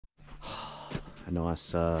A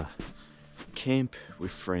nice camp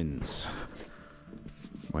with friends,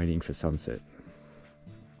 waiting for sunset.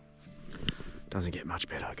 Doesn't get much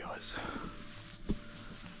better, guys.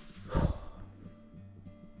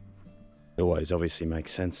 It always obviously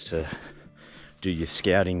makes sense to do your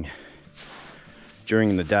scouting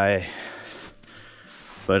during the day,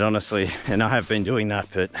 but honestly, and I have been doing that,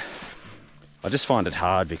 but I just find it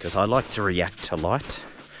hard because I like to react to light.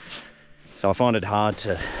 So I find it hard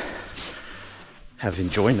to have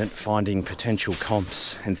enjoyment finding potential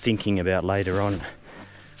comps and thinking about later on.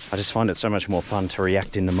 I just find it so much more fun to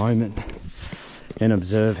react in the moment and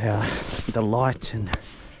observe how the light and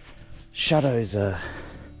shadows are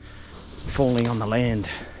falling on the land.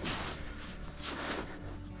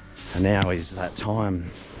 So now is that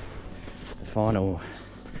time, the final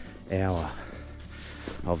hour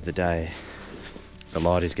of the day. The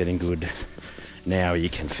light is getting good. Now you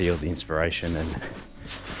can feel the inspiration and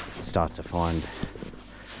start to find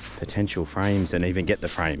potential frames and even get the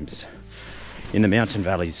frames. In the mountain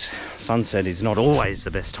valleys, sunset is not always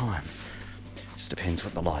the best time. Just depends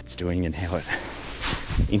what the light's doing and how it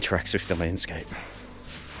interacts with the landscape.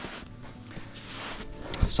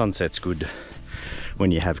 Sunset's good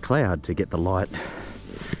when you have cloud to get the light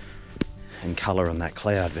and colour on that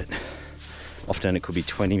cloud, but often it could be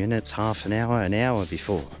 20 minutes, half an hour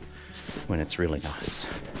before when it's really nice.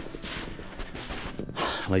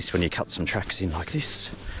 At least when you cut some tracks in like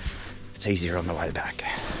this, it's easier on the way back.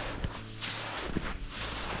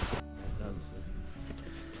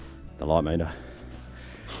 The light meter.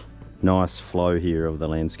 Nice flow here of the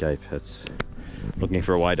landscape. It's looking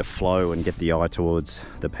for a way to flow and get the eye towards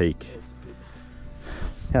the peak.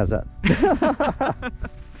 How's that?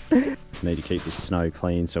 Need to keep this snow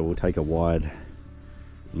clean, so we'll take a wide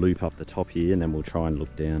loop up the top here and then we'll try and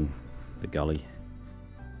look down the gully.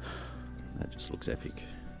 That just looks epic.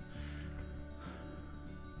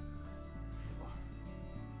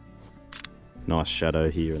 Nice shadow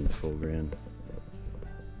here in the foreground.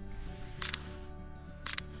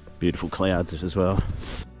 Beautiful clouds as well.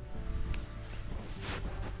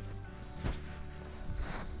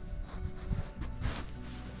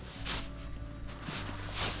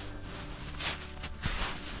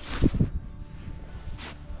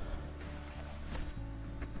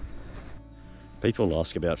 People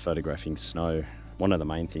ask about photographing snow. One of the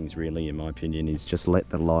main things really, in my opinion, is just let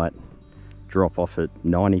the light drop off at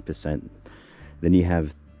 90%. Then you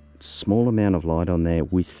have a small amount of light on there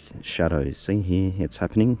with shadows. See here, it's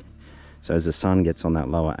happening. So as the sun gets on that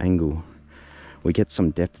lower angle, we get some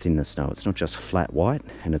depth in the snow. It's not just flat white,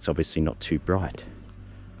 and it's obviously not too bright.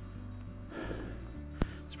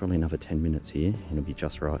 It's probably another 10 minutes here, and it'll be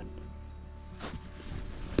just right.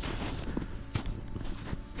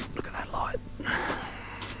 Look at that light.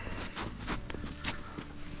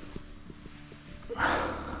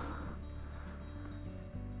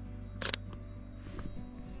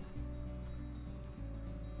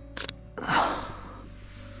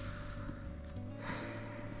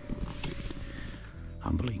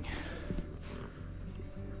 Humbling.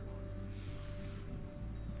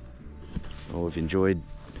 Well, we've enjoyed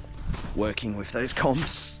working with those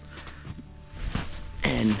comps,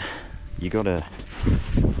 and you gotta,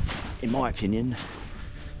 in my opinion,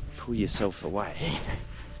 pull yourself away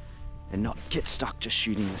and not get stuck just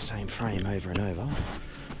shooting the same frame over and over.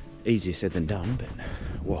 Easier said than done, but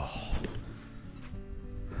whoa.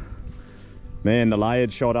 Man, the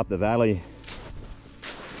layered shot up the valley.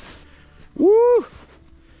 Woo!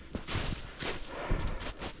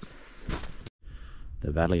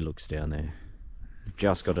 The valley looks down there.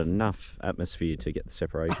 Just got enough atmosphere to get the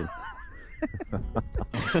separation.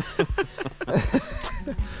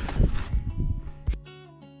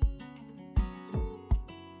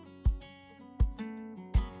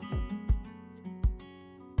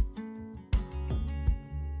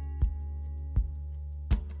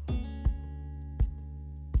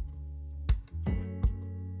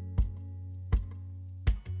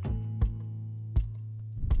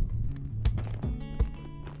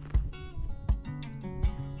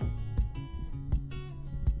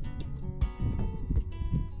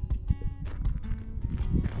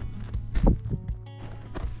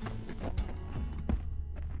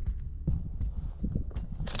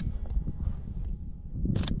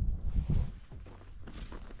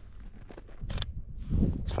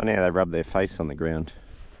 It's funny how they rub their face on the ground.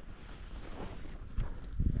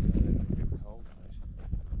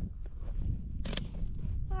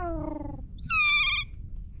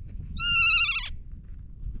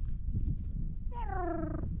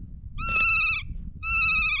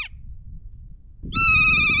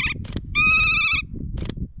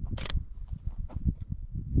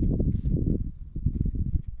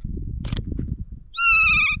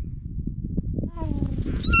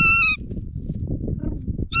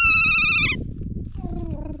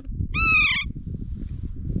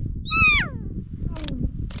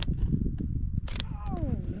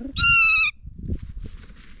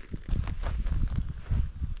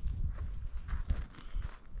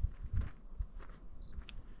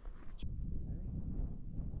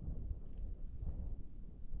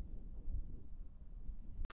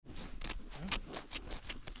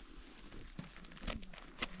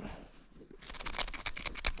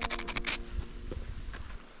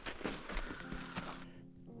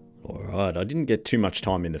 Alright, I didn't get too much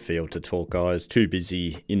time in the field to talk, guys. Too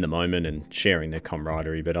busy in the moment and sharing the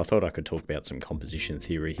camaraderie, but I thought I could talk about some composition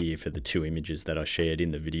theory here for the two images that I shared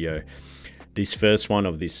in the video. This first one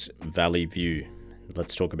of this valley view,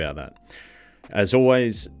 let's talk about that. As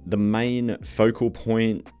always, the main focal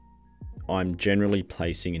point I'm generally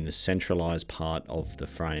placing in the centralized part of the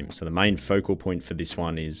frame. So the main focal point for this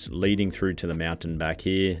one is leading through to the mountain back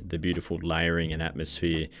here, the beautiful layering and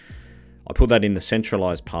atmosphere. I put that in the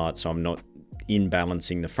centralized part so I'm not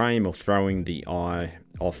imbalancing the frame or throwing the eye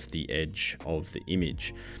off the edge of the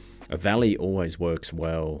image. A valley always works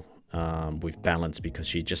well with balance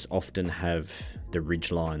because you just often have the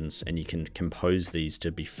ridge lines and you can compose these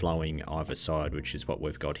to be flowing either side, which is what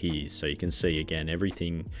we've got here. So you can see again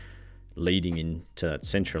everything leading into that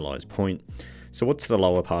centralized point. So what's the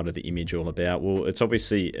lower part of the image all about? Well, it's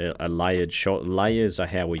obviously a layered shot. Layers are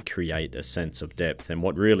how we create a sense of depth. And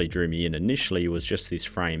what really drew me in initially was just this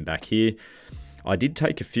frame back here. I did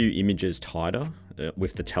take a few images tighter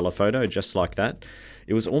with the telephoto, just like that.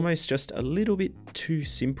 It was almost just a little bit too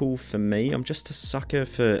simple for me. I'm just a sucker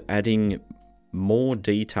for adding more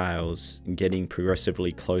details and getting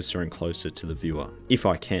progressively closer and closer to the viewer, if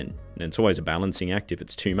I can. And it's always a balancing act if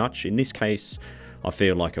it's too much. In this case, I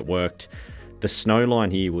feel like it worked. The snow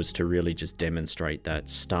line here was to really just demonstrate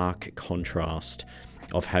that stark contrast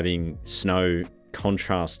of having snow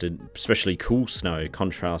contrasted, especially cool snow,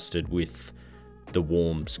 contrasted with the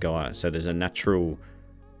warm sky. So there's a natural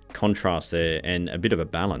contrast there and a bit of a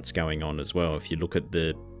balance going on as well. If you look at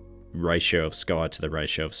the ratio of sky to the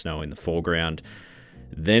ratio of snow in the foreground,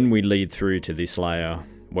 then we lead through to this layer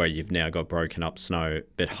where you've now got broken up snow,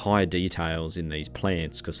 but high details in these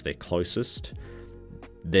plants because they're closest.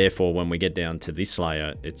 Therefore, when we get down to this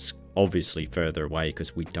layer, it's obviously further away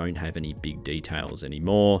because we don't have any big details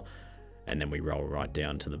anymore. And then we roll right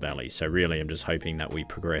down to the valley. So really, I'm just hoping that we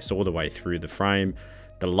progress all the way through the frame.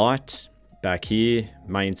 The light back here,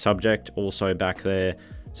 main subject also back there.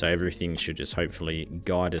 So everything should just hopefully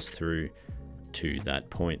guide us through to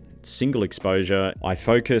that point. Single exposure,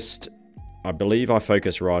 I believe I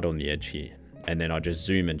focused right on the edge here. And then I just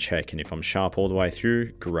zoom and check, and if I'm sharp all the way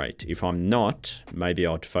through, great. If I'm not, maybe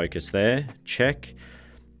I'd focus there, check.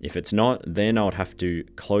 If it's not, then I'd have to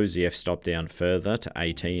close the f-stop down further to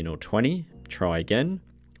 18 or 20, try again,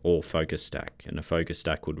 or focus stack. And a focus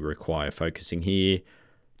stack would require focusing here,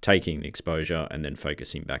 taking the exposure, and then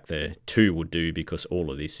focusing back there. 2 would do because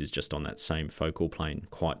all of this is just on that same focal plane,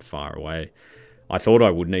 quite far away. I thought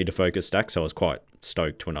I would need a focus stack, so I was quite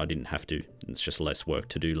stoked when I didn't have to. It's just less work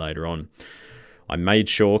to do later on. I made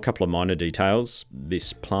sure, a couple of minor details,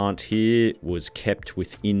 this plant here was kept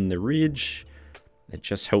within the ridge. It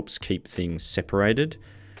just helps keep things separated.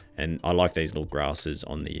 And I like these little grasses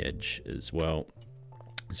on the edge as well.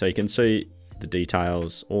 So you can see the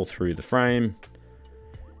details all through the frame.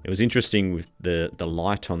 It was interesting with the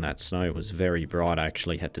light on that snow. It was very bright. I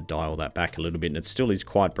actually had to dial that back a little bit, and it still is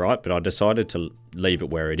quite bright, but I decided to leave it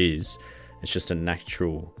where it is. It's just a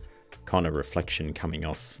natural kind of reflection coming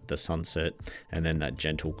off the sunset, and then that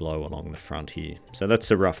gentle glow along the front here. So that's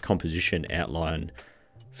a rough composition outline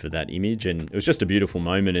for that image, and it was just a beautiful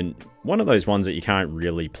moment, and one of those ones that you can't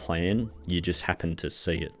really plan. You just happen to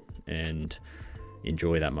see it and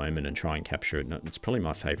enjoy that moment and try and capture it. It's probably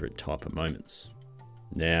my favorite type of moments.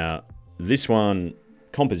 Now, this one,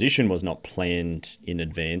 composition was not planned in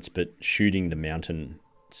advance, but shooting the mountain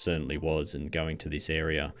certainly was, and going to this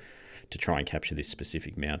area to try and capture this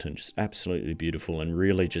specific mountain, just absolutely beautiful, and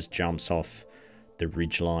really just jumps off the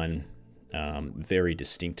ridgeline very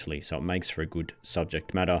distinctly. So it makes for a good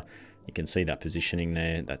subject matter. You can see that positioning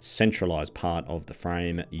there, that centralized part of the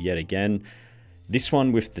frame yet again. This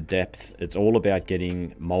one with the depth, it's all about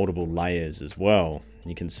getting multiple layers as well.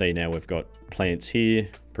 You can see now we've got plants here,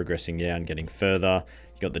 progressing down, getting further.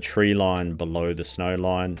 You've got the tree line below the snow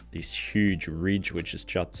line, this huge ridge which just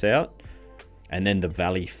juts out, and then the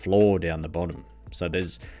valley floor down the bottom. So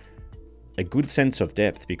there's a good sense of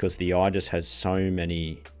depth because the eye just has so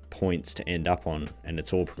many points to end up on, and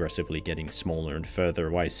it's all progressively getting smaller and further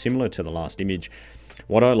away, similar to the last image.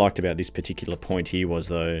 What I liked about this particular point here was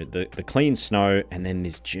though the clean snow and then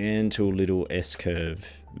this gentle little S-curve,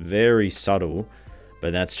 very subtle,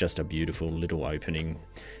 but that's just a beautiful little opening.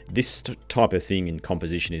 This type of thing in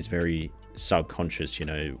composition is very subconscious, you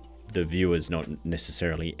know, the viewer's not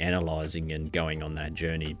necessarily analyzing and going on that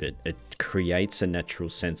journey, but it creates a natural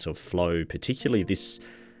sense of flow, particularly this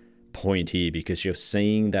point here, because you're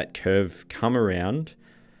seeing that curve come around.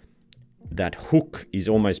 That hook is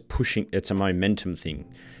almost pushing, it's a momentum thing.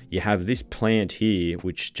 You have this plant here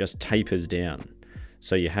which just tapers down.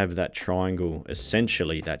 So you have that triangle,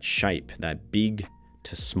 essentially that shape, that big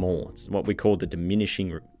to small. It's what we call the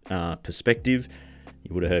diminishing perspective.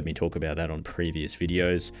 You would have heard me talk about that on previous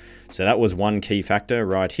videos. So that was one key factor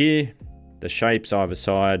right here, the shapes either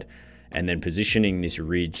side, and then positioning this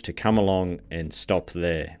ridge to come along and stop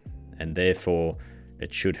there. And therefore,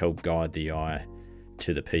 it should help guide the eye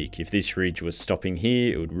to the peak. If this ridge was stopping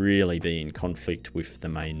here, it would really be in conflict with the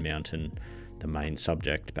main mountain, the main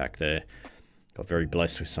subject back there. Got very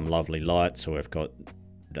blessed with some lovely light, so we've got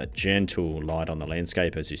that gentle light on the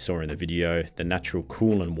landscape as you saw in the video, the natural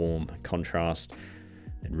cool and warm contrast.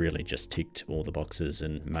 It really just ticked all the boxes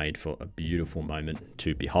and made for a beautiful moment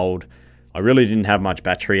to behold. I really didn't have much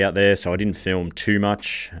battery out there, so I didn't film too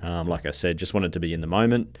much. Like I said, just wanted to be in the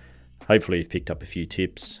moment. Hopefully you've picked up a few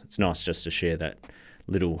tips. It's nice just to share that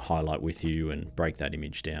little highlight with you and break that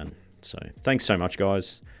image down. So thanks so much,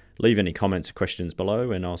 guys. Leave any comments or questions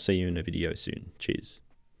below, and I'll see you in a video soon. Cheers.